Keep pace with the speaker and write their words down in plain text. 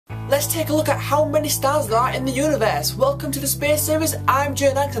let's take a look at how many stars there are in the universe. Welcome to the Space Series, I'm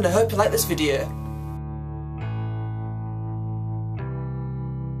Knaggs and I hope you like this video.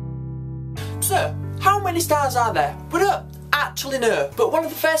 So, how many stars are there? We don't actually know, but one of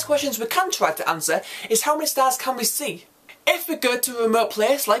the first questions we can try to answer is how many stars can we see? If we go to a remote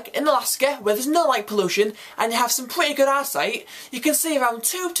place like in Alaska where there's no light pollution and you have some pretty good eyesight, you can see around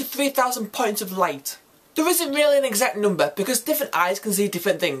 2,000 to 3,000 points of light. There isn't really an exact number because different eyes can see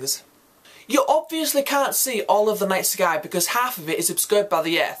different things. You obviously can't see all of the night sky because half of it is obscured by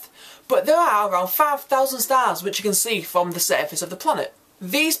the Earth, but there are around 5,000 stars which you can see from the surface of the planet.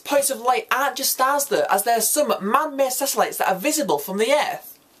 These points of light aren't just stars though, as there are some man-made satellites that are visible from the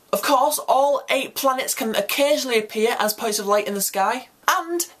Earth. Of course, all 8 planets can occasionally appear as points of light in the sky.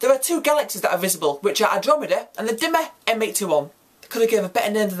 And there are 2 galaxies that are visible, which are Andromeda and the dimmer M821. They could have given a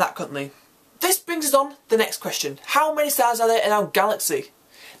better name than that, couldn't they? This brings us on to the next question. How many stars are there in our galaxy?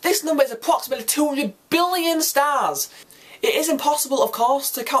 This number is approximately 200 billion stars. It is impossible, of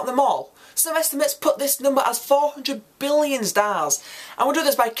course, to count them all. Some estimates put this number as 400 billion stars. And we do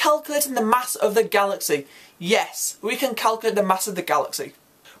this by calculating the mass of the galaxy. Yes, we can calculate the mass of the galaxy.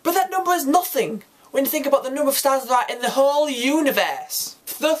 But that number is nothing when you think about the number of stars there are in the whole universe.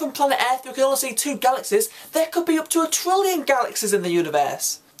 Though from planet Earth we can only see 2 galaxies, there could be up to 1 trillion galaxies in the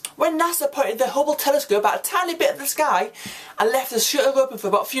universe. When NASA pointed the Hubble telescope at a tiny bit of the sky and left the shutter open for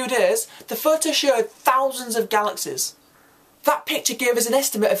about a few days, the photo showed thousands of galaxies. That picture gave us an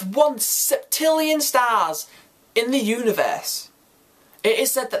estimate of 1 septillion stars in the universe. It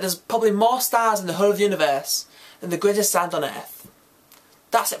is said that there's probably more stars in the whole of the universe than the greatest sand on Earth.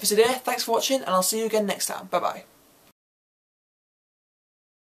 That's it for today, thanks for watching and I'll see you again next time, bye bye.